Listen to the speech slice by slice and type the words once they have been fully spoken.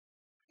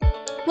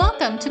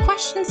Welcome to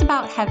Questions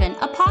About Heaven,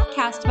 a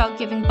podcast about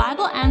giving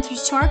Bible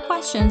answers to our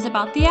questions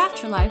about the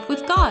afterlife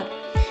with God.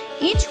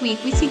 Each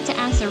week, we seek to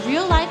answer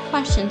real-life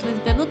questions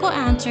with biblical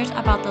answers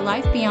about the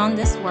life beyond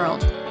this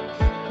world.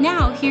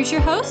 Now, here's your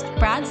host,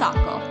 Brad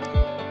Zockel.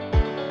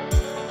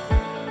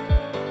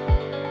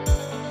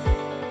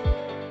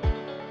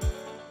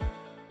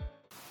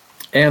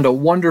 And a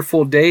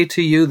wonderful day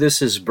to you.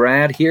 This is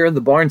Brad here in the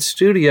Barn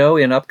Studio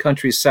in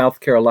Upcountry, South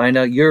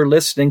Carolina. You're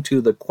listening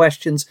to the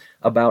Questions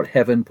About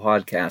Heaven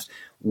podcast.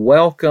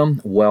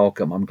 Welcome,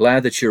 welcome. I'm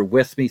glad that you're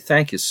with me.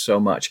 Thank you so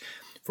much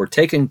for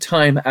taking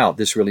time out.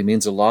 This really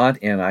means a lot,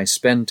 and I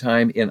spend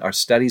time in our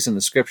studies in the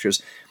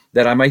Scriptures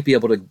that I might be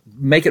able to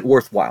make it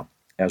worthwhile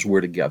as we're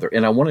together.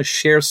 And I want to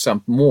share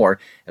some more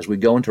as we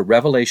go into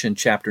Revelation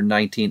chapter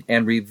 19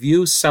 and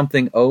review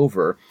something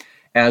over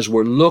as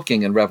we're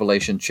looking in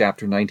Revelation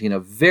chapter 19, a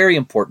very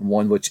important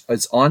one, which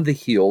is on the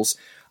heels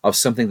of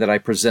something that I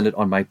presented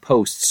on my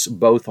posts,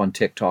 both on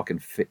TikTok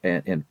and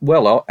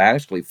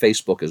actually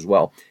Facebook as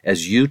well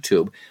as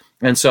YouTube.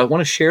 And so I want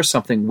to share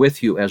something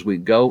with you as we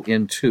go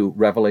into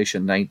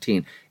Revelation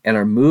 19 and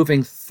are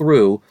moving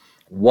through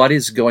what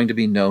is going to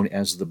be known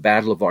as the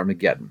Battle of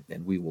Armageddon,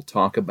 and we will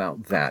talk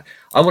about that.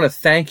 I want to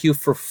thank you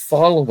for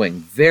following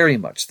very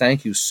much.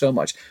 Thank you so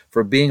much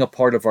for being a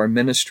part of our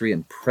ministry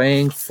and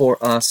praying for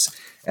us.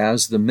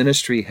 As the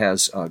ministry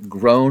has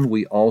grown,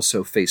 we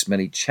also face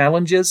many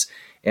challenges,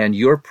 and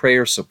your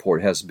prayer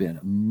support has been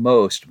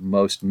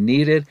most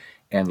needed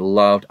and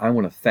loved. I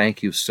want to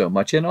thank you so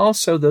much, and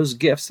also those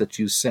gifts that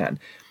you send.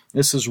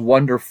 This is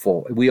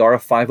wonderful. We are a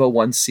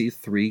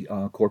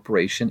 501c3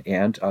 corporation,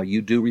 and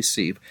you do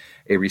receive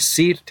a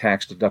receipt,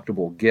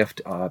 tax-deductible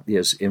gift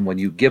is in when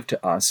you give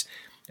to us.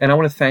 And I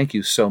want to thank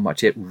you so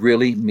much. It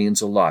really means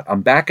a lot.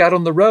 I'm back out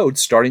on the road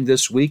starting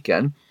this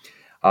weekend.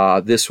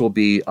 This will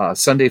be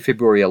Sunday,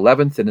 February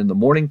 11th, and in the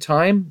morning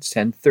time,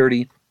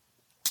 10:30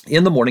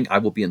 in the morning, I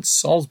will be in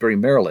Salisbury,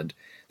 Maryland.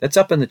 That's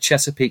up in the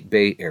Chesapeake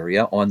Bay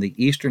area on the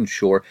eastern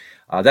shore.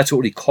 That's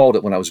what we called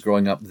it when I was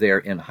growing up there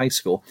in high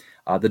school.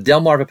 The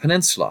Delmarva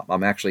Peninsula.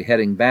 I'm actually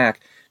heading back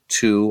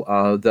to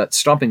the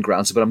stomping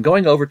grounds, but I'm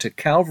going over to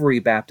Calvary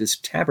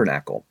Baptist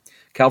Tabernacle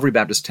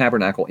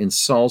in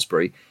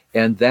Salisbury,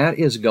 and that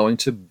is going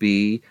to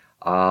be,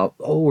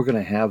 we're going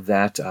to have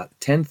that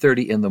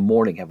 10:30 in the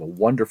morning. Have a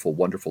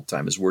wonderful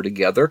time as we're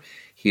together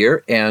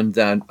here, and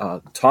then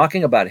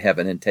talking about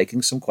heaven and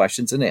taking some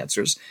questions and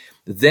answers.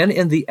 Then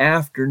in the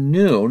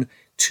afternoon,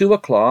 2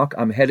 o'clock,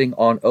 I'm heading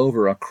on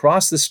over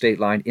across the state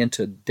line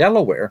into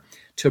Delaware,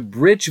 to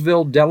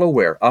Bridgeville,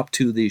 Delaware, up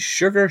to the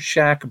Sugar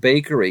Shack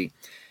Bakery.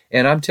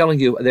 And I'm telling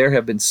you, there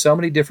have been so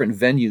many different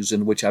venues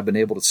in which I've been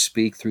able to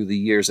speak through the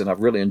years, and I've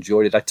really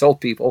enjoyed it. I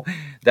told people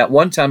that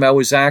one time I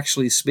was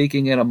actually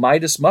speaking in a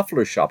Midas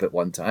muffler shop at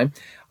one time.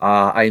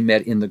 I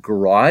met in the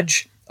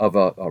garage of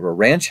a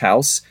ranch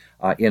house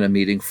in a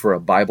meeting for a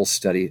Bible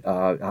study.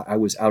 I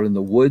was out in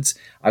the woods.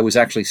 I was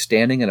actually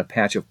standing in a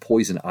patch of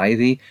poison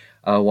ivy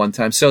one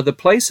time. So the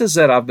places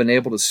that I've been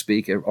able to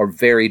speak are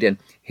varied, and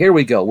here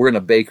we go. We're in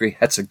a bakery.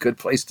 That's a good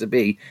place to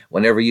be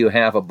whenever you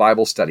have a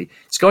Bible study.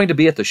 It's going to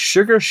be at the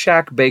Sugar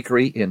Shack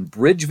Bakery in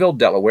Bridgeville,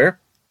 Delaware.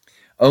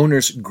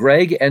 Owners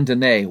Greg and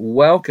Danae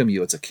welcome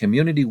you. It's a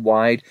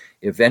community-wide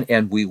event,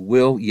 and we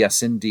will,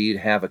 yes, indeed,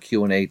 have a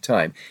Q&A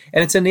time.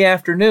 And it's in the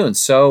afternoon,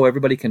 so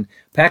everybody can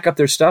pack up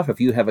their stuff.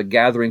 If you have a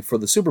gathering for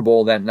the Super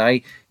Bowl that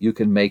night, you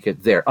can make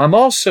it there. I'm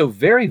also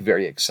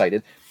very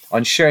excited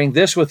on sharing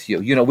this with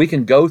you. You know, we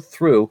can go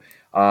through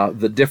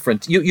the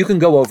different, you can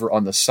go over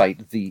on the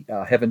site, the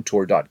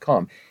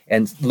heaventour.com,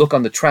 and look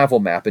on the travel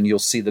map, and you'll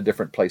see the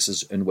different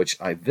places in which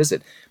I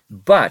visit.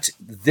 But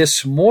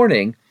this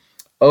morning,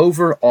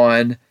 over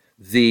on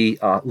the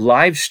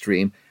live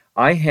stream,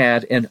 I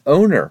had an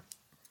owner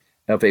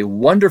of a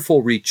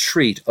wonderful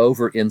retreat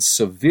over in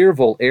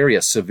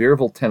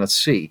Sevierville,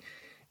 Tennessee,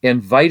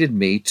 invited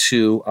me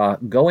to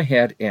go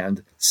ahead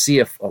and see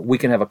if we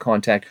can have a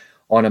contact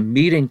on a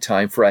meeting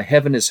time for a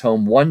Heaven is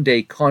Home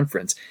one-day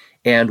conference.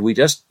 And we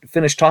just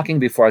finished talking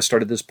before I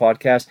started this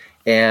podcast,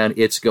 and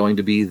it's going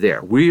to be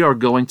there. We are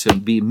going to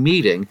be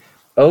meeting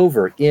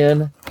over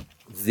in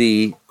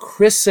the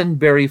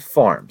Christenberry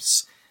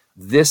Farms.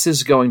 This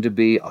is going to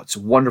be, it's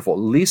wonderful.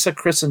 Lisa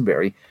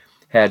Christenberry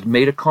had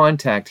made a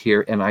contact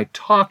here, and I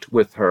talked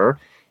with her,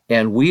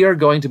 and we are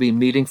going to be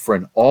meeting for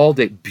an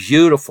all-day,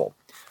 beautiful.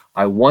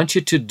 I want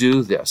you to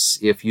do this.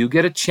 If you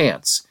get a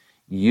chance,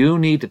 you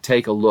need to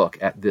take a look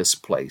at this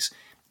place.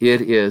 It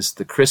is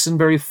the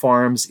Christenberry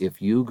Farms.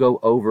 If you go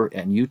over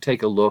and you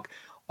take a look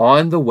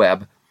on the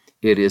web,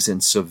 it is in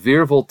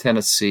Sevierville,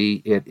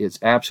 Tennessee. It is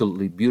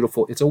absolutely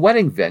beautiful. It's a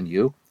wedding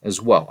venue as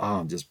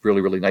well. Just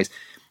really nice.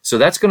 So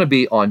that's going to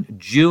be on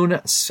June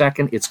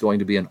 2nd. It's going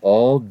to be an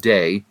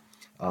all-day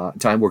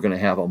time. We're going to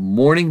have a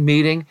morning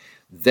meeting.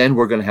 Then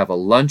we're going to have a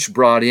lunch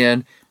brought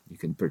in. You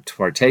can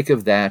partake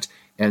of that.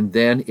 And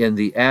then in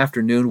the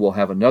afternoon, we'll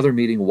have another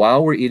meeting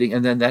while we're eating.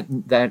 And then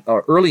that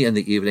early in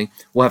the evening,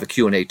 we'll have a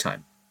Q&A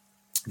time.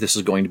 This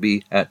is going to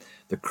be at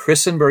the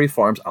Christenberry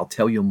Farms. I'll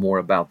tell you more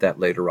about that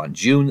later on.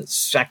 June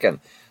 2nd.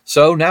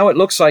 So now it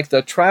looks like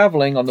the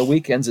traveling on the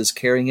weekends is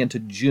carrying into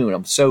June.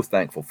 I'm so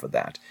thankful for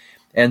that.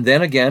 And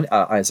then again,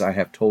 as I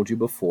have told you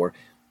before,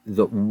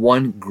 the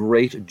one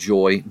great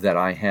joy that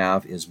I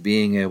have is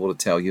being able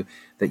to tell you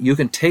that you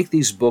can take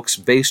these books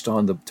based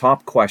on the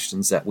top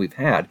questions that we've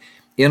had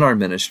in our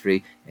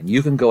ministry, and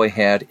you can go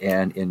ahead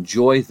and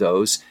enjoy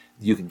those.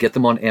 You can get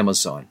them on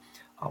Amazon.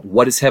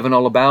 What is Heaven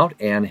All About?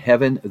 And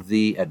Heaven,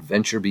 the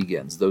Adventure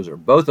Begins. Those are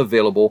both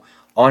available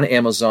on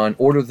Amazon.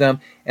 Order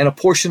them, and a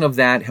portion of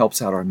that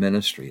helps out our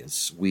ministry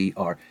as we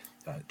are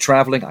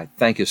traveling. I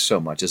thank you so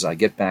much as I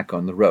get back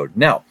on the road.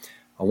 Now,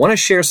 I want to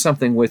share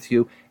something with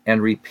you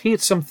and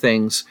repeat some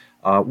things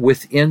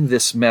within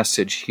this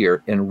message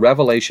here in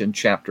Revelation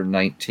chapter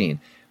 19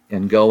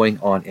 and going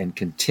on and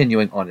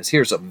continuing on this.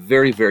 Here's a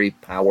very, very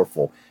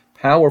powerful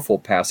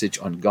passage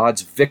on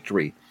God's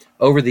victory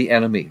over the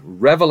enemy.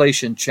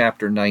 Revelation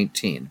chapter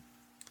 19.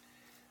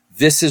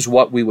 This is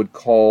what we would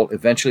call,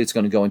 eventually it's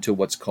going to go into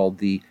what's called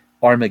the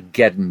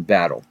Armageddon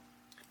battle.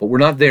 But we're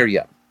not there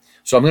yet.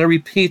 So I'm going to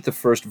repeat the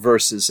first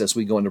verses as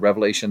we go into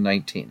Revelation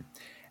 19.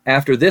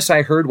 After this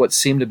I heard what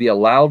seemed to be a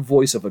loud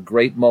voice of a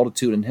great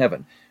multitude in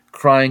heaven,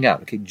 crying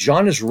out. Okay,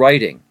 John is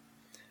writing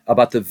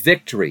about the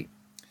victory,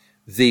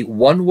 the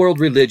one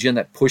world religion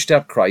that pushed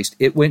out Christ.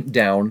 It went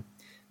down.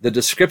 The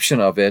description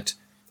of it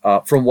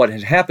from what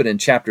had happened in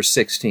chapter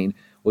 16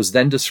 was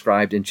then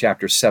described in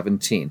chapter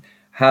 17.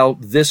 How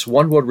this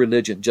one world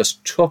religion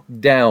just took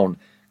down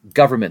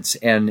governments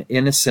and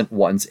innocent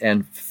ones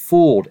and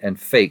fooled and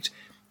faked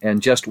and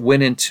just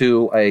went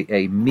into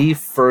a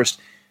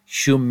me-first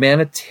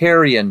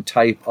humanitarian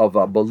type of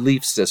a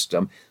belief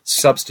system,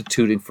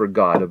 substituting for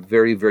God, a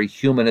very, very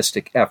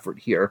humanistic effort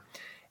here.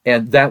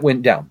 And that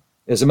went down.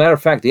 As a matter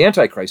of fact, the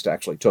Antichrist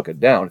actually took it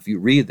down, if you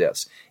read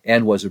this,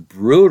 and was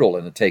brutal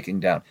in the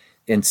taking down,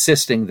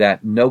 insisting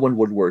that no one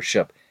would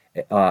worship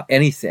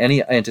any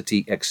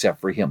entity except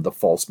for him, the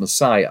false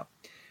Messiah.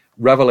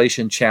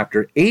 Revelation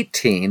chapter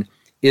 18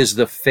 is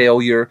the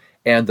failure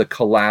and the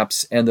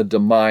collapse and the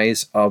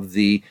demise of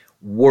the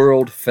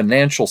world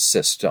financial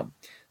system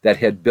that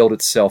had built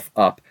itself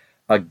up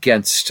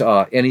against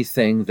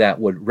anything that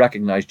would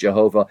recognize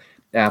Jehovah.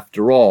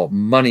 After all,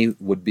 money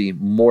would be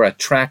more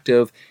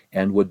attractive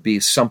and would be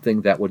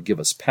something that would give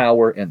us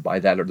power, and by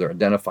that they're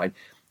identified.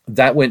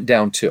 That went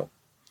down too.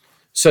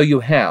 So you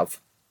have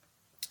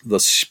the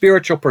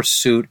spiritual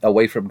pursuit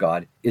away from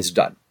God is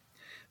done.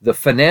 The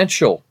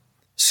financial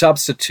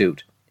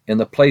substitute in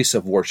the place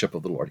of worship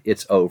of the Lord,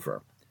 it's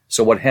over.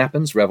 So what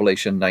happens?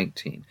 Revelation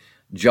 19.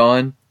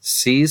 John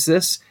sees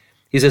this.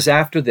 He says,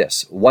 after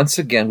this, once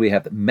again, we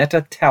have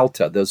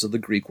metatalta. Those are the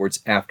Greek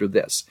words, after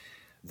this.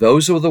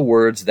 Those are the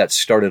words that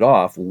started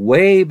off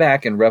way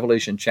back in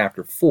Revelation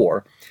chapter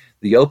 4,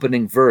 the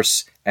opening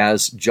verse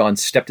as John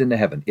stepped into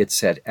heaven. It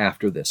said,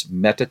 after this,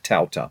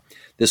 metatalta.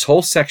 This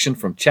whole section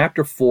from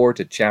chapter 4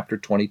 to chapter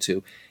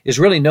 22 is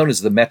really known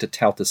as the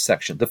metatalta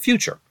section, the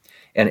future.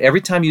 And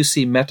every time you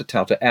see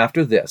metatalta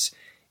after this,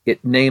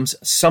 it names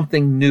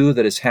something new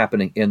that is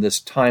happening in this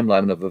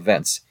timeline of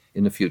events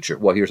in the future.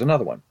 Well, here's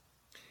another one.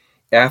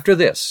 After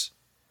this,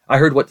 I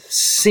heard what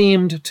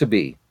seemed to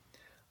be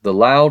the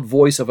loud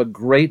voice of a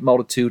great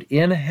multitude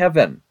in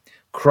heaven,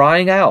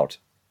 crying out,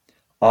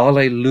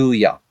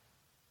 Alleluia.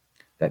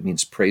 That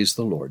means praise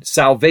the Lord.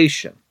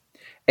 Salvation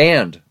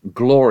and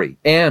glory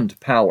and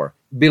power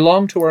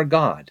belong to our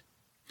God,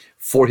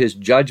 for his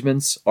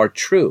judgments are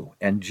true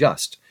and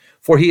just.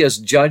 For he has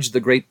judged the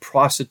great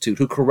prostitute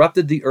who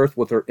corrupted the earth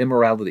with her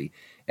immorality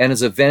and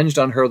has avenged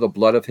on her the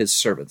blood of his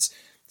servants.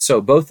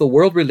 So both the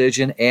world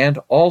religion and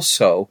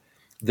also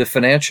the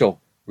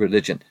financial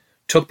religion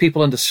took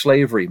people into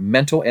slavery,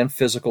 mental and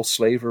physical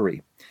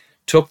slavery,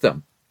 took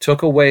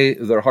away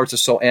their hearts and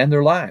soul and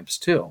their lives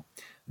too.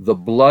 The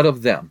blood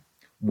of them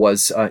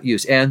was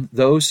used. And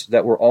those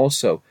that were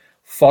also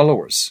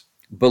followers,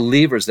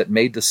 believers that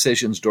made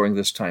decisions during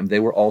this time, they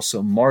were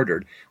also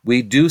martyred.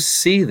 We do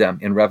see them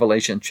in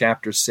Revelation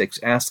chapter 6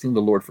 asking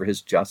the Lord for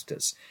his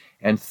justice.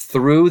 And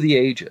through the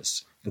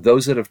ages,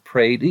 those that have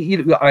prayed,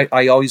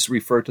 I always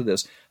refer to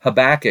this,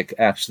 Habakkuk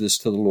asks this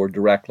to the Lord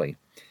directly.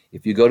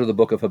 If you go to the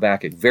book of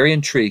Habakkuk, very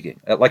intriguing.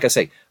 Like I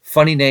say,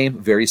 funny name,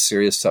 very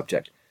serious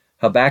subject.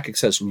 Habakkuk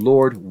says,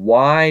 Lord,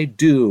 why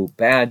do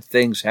bad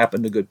things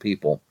happen to good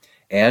people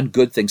and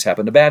good things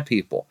happen to bad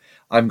people?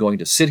 I'm going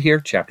to sit here,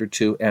 chapter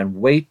 2,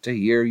 and wait to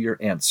hear your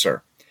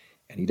answer.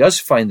 And he does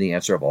find the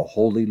answer of a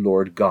holy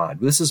Lord God.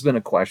 This has been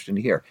a question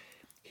here.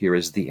 Here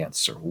is the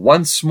answer.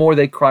 Once more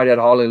they cried out,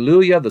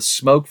 Hallelujah. The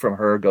smoke from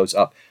her goes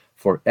up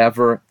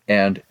forever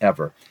and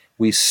ever.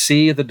 We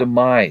see the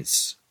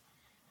demise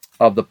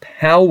of the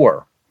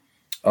power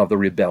of the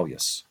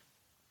rebellious.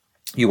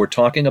 You were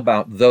talking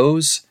about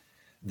those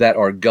that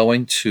are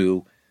going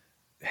to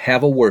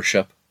have a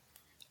worship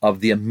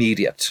of the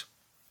immediate.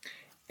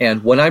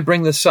 And when I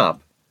bring this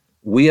up,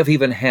 we have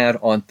even had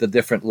on the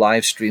different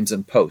live streams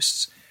and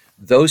posts,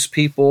 those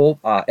people,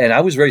 and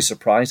I was very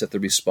surprised at the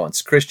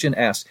response. Christian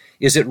asked,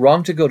 is it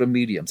wrong to go to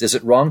mediums? Is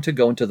it wrong to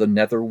go into the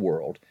nether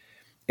world?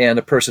 And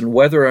a person,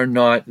 whether or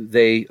not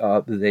they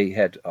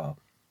had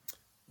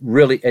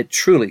really,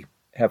 truly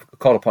have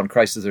called upon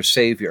Christ as their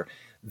Savior.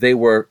 They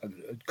were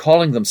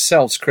calling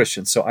themselves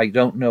Christians, so I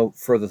don't know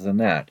further than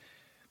that.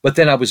 But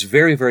then I was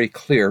very, very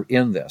clear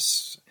in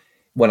this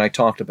when I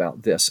talked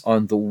about this,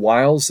 on the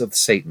wiles of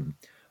Satan,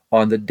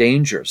 on the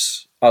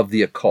dangers of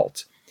the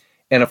occult.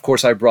 And of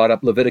course, I brought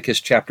up Leviticus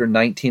chapter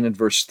 19 and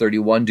verse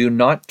 31. Do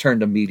not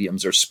turn to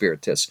mediums or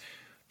spiritists.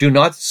 Do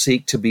not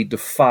seek to be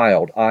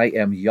defiled. I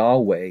am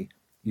Yahweh,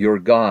 your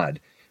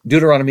God.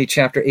 Deuteronomy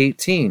chapter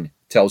 18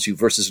 tells you,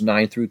 verses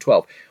 9 through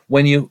 12.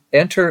 When you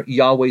enter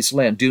Yahweh's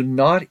land, do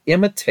not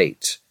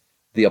imitate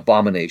the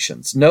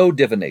abominations. No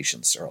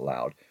divinations are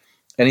allowed.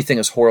 Anything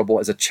as horrible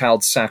as a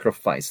child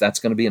sacrifice, that's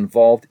going to be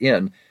involved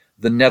in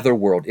the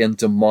netherworld, in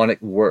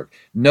demonic work.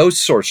 No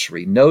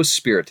sorcery, no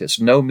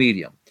spiritist, no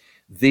medium.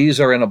 These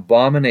are an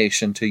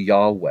abomination to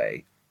Yahweh.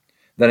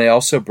 Then I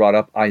also brought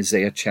up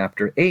Isaiah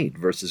chapter 8,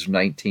 verses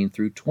 19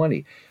 through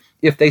 20.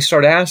 If they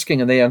start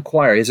asking and they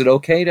inquire, is it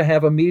okay to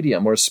have a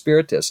medium or a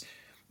spiritist?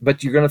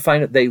 But you're going to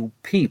find that they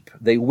peep,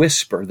 they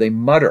whisper, they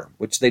mutter,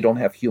 which they don't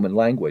have human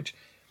language.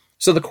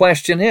 So the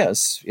question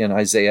is, in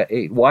Isaiah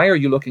 8, why are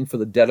you looking for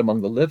the dead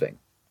among the living?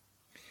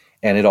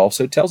 And it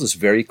also tells us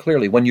very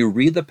clearly, when you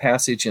read the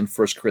passage in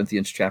 1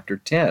 Corinthians chapter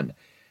 10,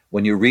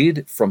 when you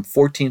read from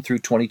 14 through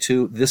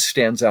 22, this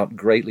stands out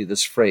greatly,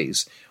 this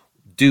phrase.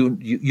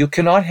 You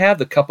cannot have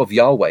the cup of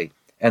Yahweh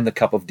and the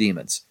cup of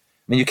demons.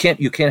 I mean, you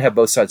can't have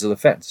both sides of the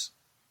fence.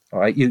 All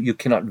right, you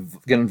cannot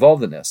get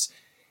involved in this.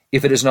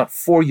 If it is not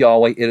for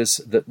Yahweh, it is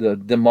the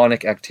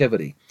demonic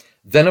activity.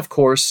 Then, of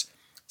course,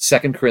 2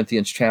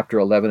 Corinthians chapter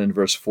 11 and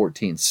verse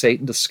 14,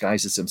 Satan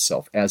disguises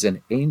himself as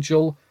an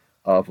angel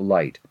of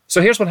light.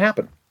 So here's what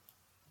happened.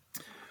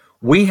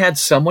 We had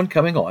someone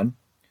coming on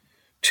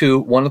to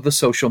one of the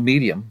social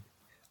media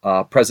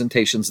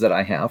presentations that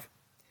I have,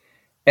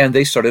 and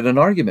they started an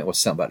argument with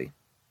somebody.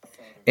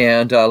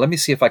 And let me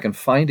see if I can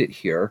find it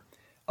here.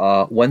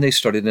 When they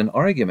started an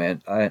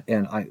argument,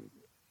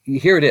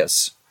 here it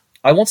is.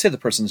 I won't say the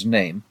person's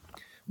name,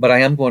 but I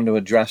am going to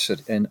address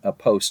it in a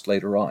post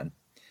later on.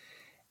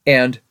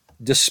 And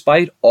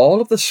despite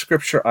all of the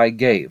scripture I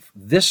gave,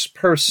 this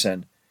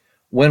person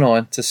went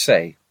on to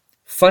say,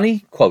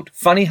 funny, quote,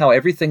 funny how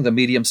everything the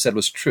medium said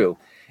was true,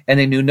 and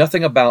they knew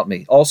nothing about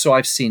me. Also,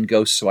 I've seen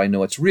ghosts, so I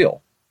know it's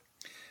real.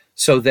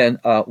 So then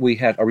we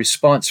had a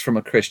response from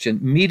a Christian.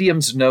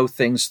 Mediums know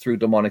things through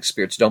demonic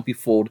spirits. Don't be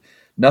fooled.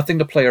 Nothing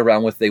to play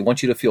around with. They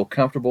want you to feel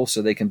comfortable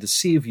so they can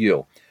deceive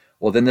you.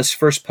 Well, then this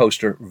first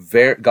poster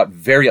got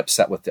very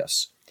upset with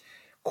this.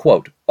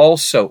 Quote,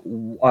 also,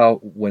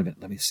 wait a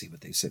minute, let me see what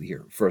they said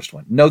here. First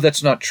one. No,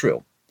 that's not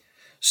true.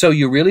 So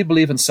you really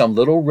believe in some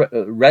little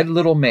red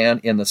little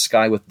man in the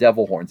sky with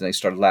devil horns? And they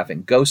started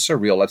laughing. Ghosts are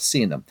real. I've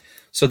seen them.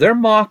 So they're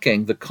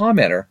mocking the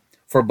commenter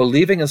for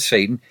believing in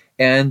Satan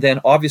and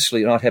then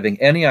obviously not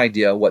having any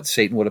idea what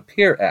Satan would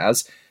appear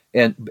as,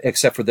 and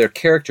except for their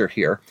character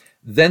here.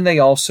 Then they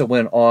also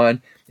went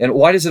on, and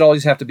why does it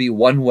always have to be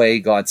one way?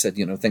 God said,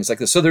 things like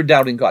this. So they're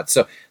doubting God.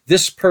 So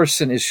this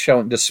person is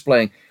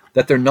displaying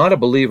that they're not a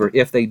believer.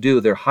 If they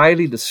do, they're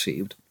highly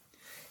deceived.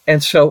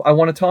 And so I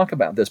want to talk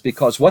about this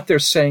because what they're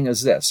saying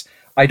is this.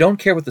 I don't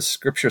care what the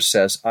scripture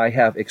says. I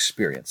have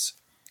experience.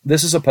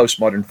 This is a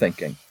postmodern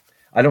thinking.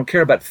 I don't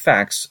care about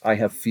facts. I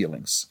have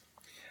feelings.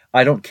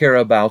 I don't care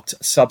about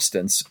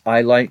substance.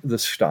 I like the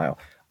style.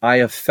 I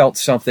have felt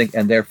something,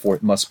 and therefore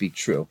it must be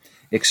true.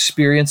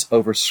 Experience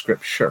over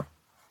scripture.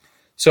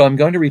 So I'm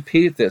going to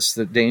repeat this,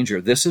 the danger.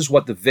 This is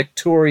what the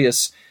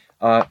victorious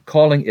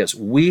calling is.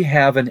 We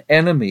have an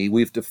enemy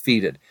we've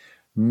defeated.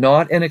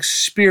 Not an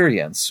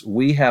experience.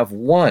 We have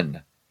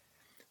won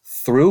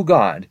through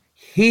God.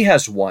 He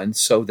has won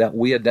so that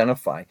we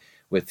identify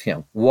with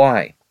him.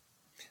 Why?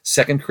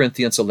 2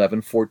 Corinthians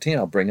 11:14.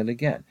 I'll bring it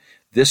again.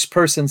 This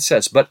person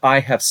says, but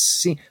I have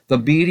seen, the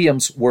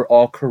mediums were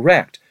all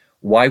correct.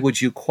 Why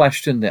would you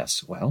question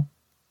this? Well,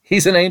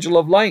 he's an angel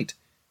of light.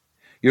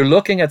 You're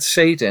looking at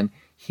Satan.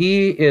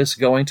 He is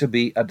going to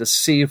be a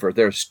deceiver.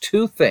 There's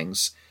two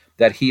things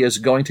that he is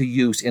going to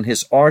use in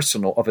his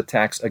arsenal of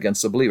attacks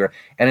against the believer.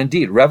 And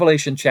indeed,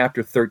 Revelation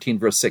chapter 13,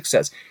 verse 6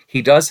 says,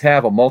 he does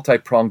have a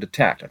multi-pronged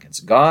attack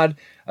against God,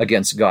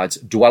 against God's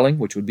dwelling,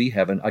 which would be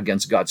heaven,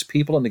 against God's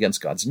people, and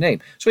against God's name.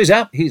 So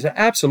he's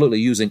absolutely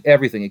using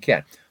everything he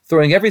can,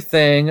 throwing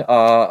everything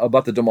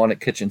about the demonic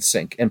kitchen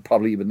sink, and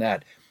probably even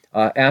that,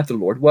 at the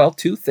Lord. Well,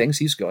 two things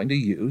he's going to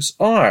use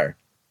are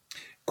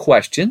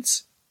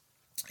questions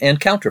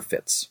and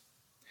counterfeits.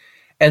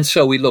 And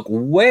so we look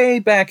way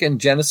back in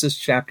Genesis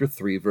chapter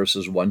 3,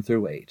 verses 1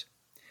 through 8.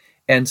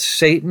 And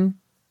Satan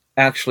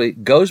actually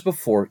goes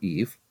before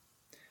Eve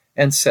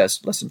and says,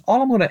 listen,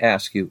 all I'm going to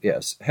ask you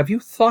is, have you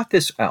thought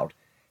this out?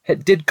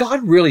 Did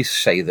God really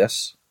say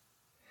this?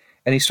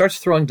 And he starts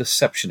throwing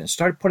deception and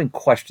started putting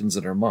questions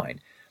in her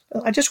mind.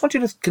 I just want you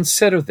to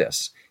consider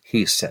this.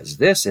 He says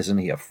this. Isn't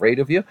he afraid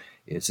of you?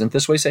 Isn't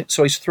this what he's saying?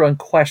 So he's throwing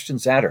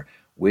questions at her,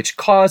 which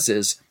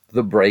causes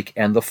the break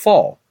and the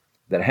fall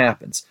that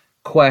happens.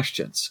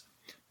 Questions.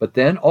 But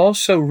then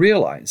also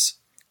realize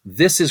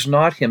this is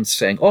not him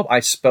saying, oh, I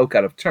spoke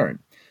out of turn.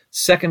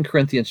 2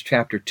 Corinthians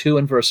chapter 2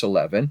 and verse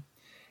 11,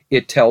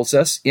 It tells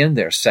us in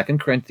there, 2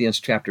 Corinthians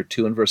chapter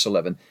 2 and verse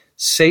 11,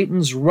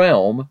 Satan's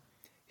realm,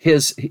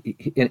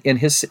 in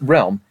his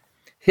realm,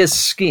 his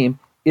scheme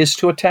is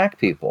to attack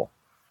people.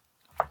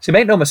 So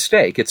make no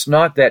mistake, it's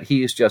not that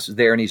he is just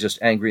there and he's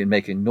just angry and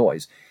making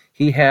noise.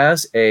 He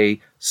has a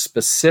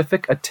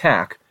specific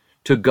attack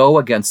to go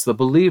against the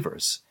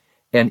believers.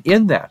 And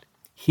in that,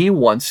 he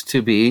wants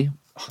to be,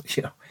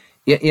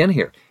 in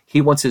here. He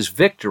wants his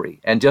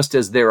victory. And just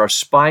as there are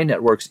spy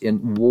networks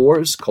in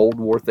wars, Cold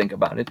War, think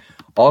about it,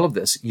 all of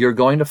this, you're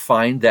going to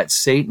find that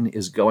Satan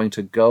is going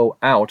to go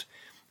out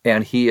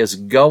and he is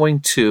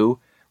going to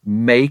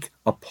make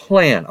a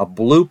plan, a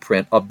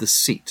blueprint of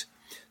deceit.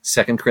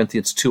 2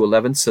 Corinthians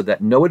 2:11, so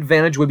that no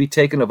advantage would be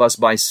taken of us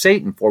by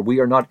Satan, for we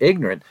are not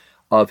ignorant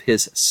of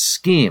his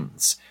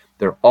schemes.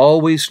 They're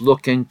always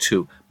looking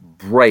to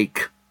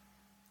break,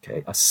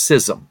 a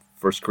schism.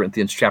 1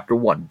 Corinthians chapter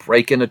 1,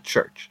 break in a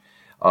church.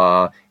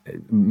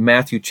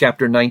 Matthew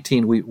chapter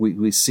 19,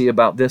 we see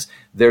about this.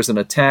 There's an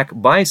attack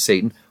by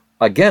Satan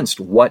against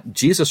what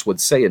Jesus would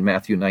say in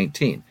Matthew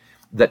 19,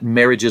 that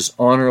marriage is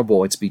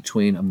honorable. It's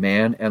between a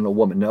man and a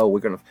woman. No, we're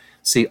going to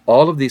see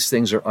all of these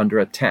things are under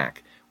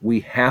attack.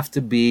 We have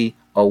to be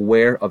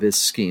aware of his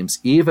schemes,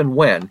 even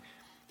when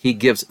he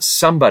gives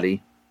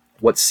somebody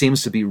what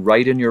seems to be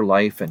right in your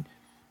life, and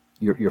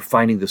you're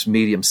finding this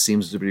medium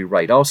seems to be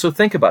right. Also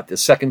think about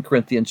this, 2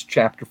 Corinthians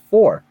chapter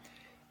 4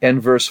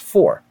 and verse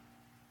 4.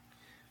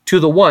 To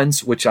the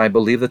ones, which I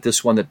believe that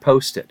this one that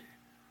posted,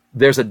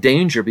 there's a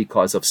danger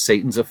because of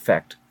Satan's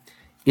effect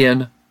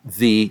in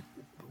the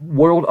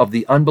world of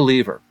the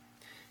unbeliever,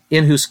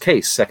 in whose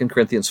case, 2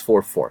 Corinthians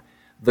 4:4,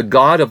 the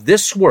God of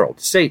this world,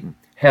 Satan,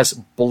 has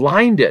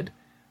blinded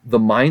the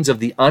minds of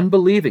the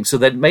unbelieving so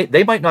that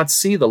they might not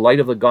see the light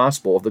of the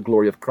gospel of the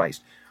glory of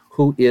Christ,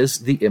 who is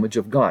the image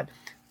of God.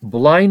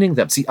 Blinding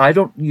them. See,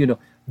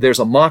 there's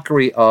a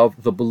mockery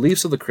of the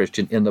beliefs of the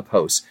Christian in the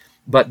posts,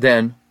 but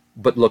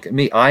look at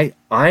me.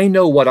 I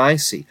know what I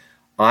see.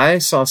 I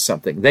saw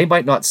something. They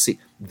might not see.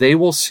 They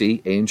will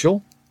see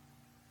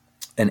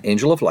an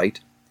angel of light,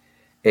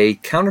 a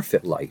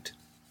counterfeit light,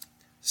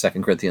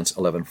 2 Corinthians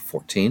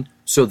 11:14,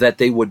 so that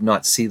they would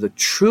not see the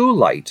true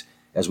light.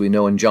 As we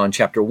know in John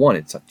chapter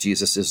 1,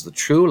 Jesus is the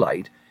true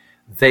light.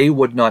 They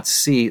would not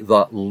see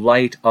the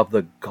light of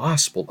the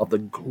gospel, of the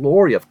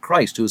glory of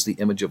Christ, who is the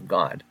image of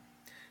God.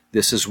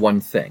 This is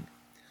one thing.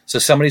 So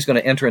somebody's going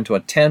to enter into a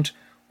tent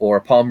or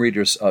a palm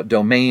reader's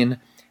domain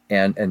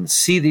and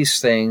see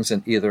these things,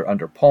 and either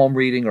under palm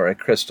reading or a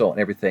crystal and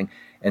everything,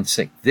 and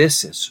say,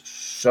 this is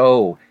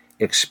so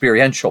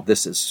experiential,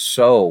 this is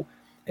so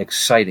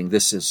exciting,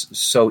 this is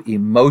so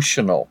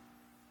emotional.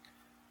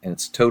 And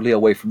it's totally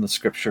away from the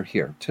scripture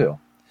here, too.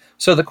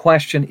 So the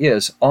question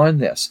is, on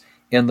this,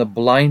 in the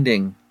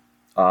blinding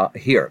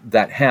here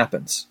that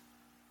happens,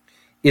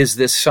 is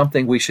this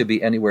something we should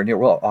be anywhere near?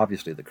 Well,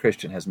 obviously the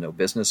Christian has no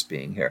business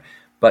being here.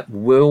 But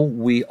will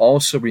we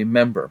also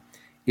remember,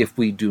 if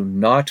we do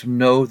not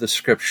know the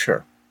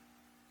scripture,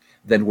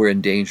 then we're in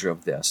danger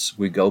of this.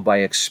 We go by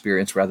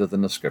experience rather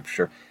than the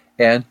scripture.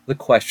 And the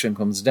question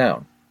comes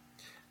down.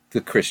 The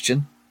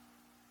Christian,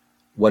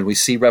 when we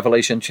see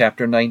Revelation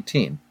chapter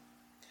 19,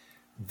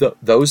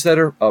 those that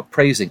are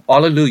praising,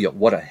 Alleluia,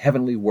 what a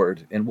heavenly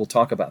word, and we'll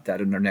talk about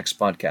that in our next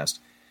podcast.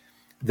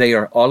 They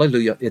are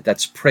Alleluia,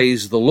 that's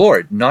praise the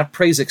Lord, not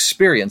praise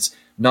experience,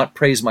 not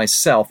praise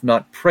myself,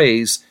 not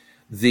praise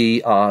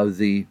the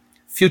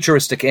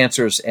futuristic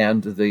answers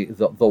and the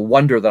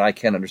wonder that I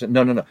can't understand.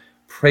 No.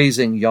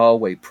 Praising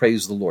Yahweh,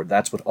 praise the Lord.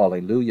 That's what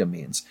Alleluia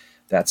means.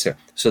 That's it.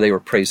 So they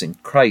were praising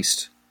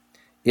Christ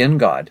in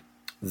God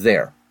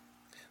there.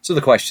 So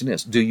the question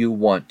is, do you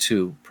want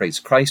to praise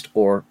Christ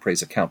or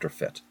praise a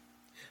counterfeit?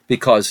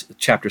 Because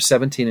chapter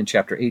 17 and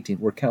chapter 18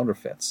 were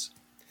counterfeits,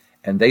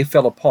 and they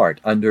fell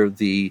apart under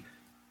the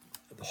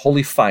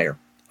holy fire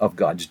of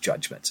God's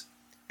judgment.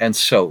 And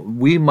so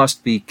we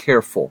must be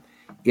careful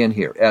in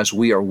here as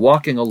we are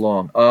walking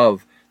along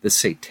of the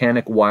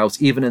satanic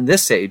wiles, even in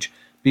this age,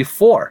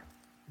 before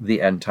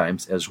the end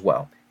times as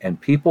well. And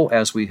people,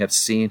 as we have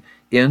seen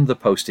in the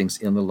postings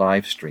in the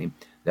live stream,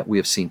 that we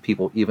have seen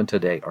people even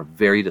today are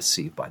very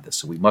deceived by this.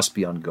 So we must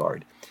be on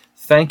guard.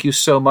 Thank you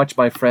so much,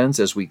 my friends,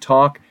 as we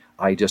talk.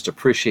 I just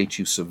appreciate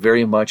you so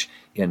very much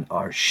in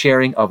our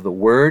sharing of the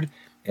word.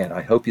 And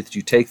I hope that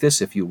you take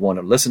this, if you want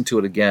to listen to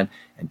it again,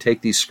 and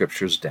take these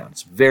scriptures down.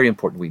 It's very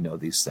important we know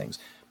these things.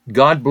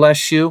 God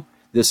bless you.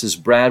 This is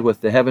Brad with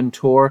the Heaven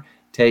Tour.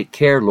 Take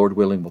care. Lord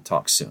willing, we'll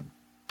talk soon.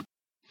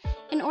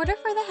 In order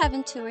for the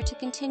Heaven Tour to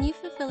continue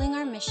fulfilling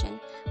our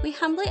mission, we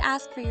humbly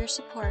ask for your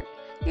support.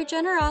 Your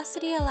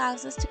generosity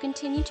allows us to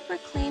continue to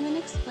proclaim and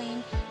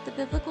explain the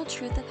biblical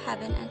truth of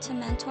heaven and to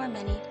mentor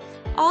many.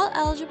 All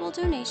eligible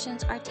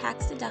donations are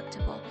tax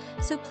deductible,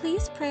 so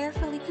please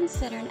prayerfully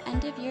consider an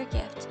end-of-year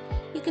gift.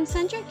 You can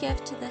send your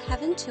gift to the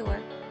Heaven Tour,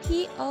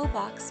 P.O.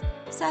 Box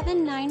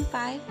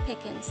 795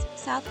 Pickens,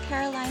 South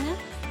Carolina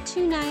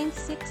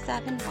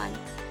 29671.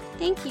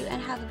 Thank you and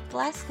have a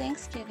blessed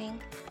Thanksgiving.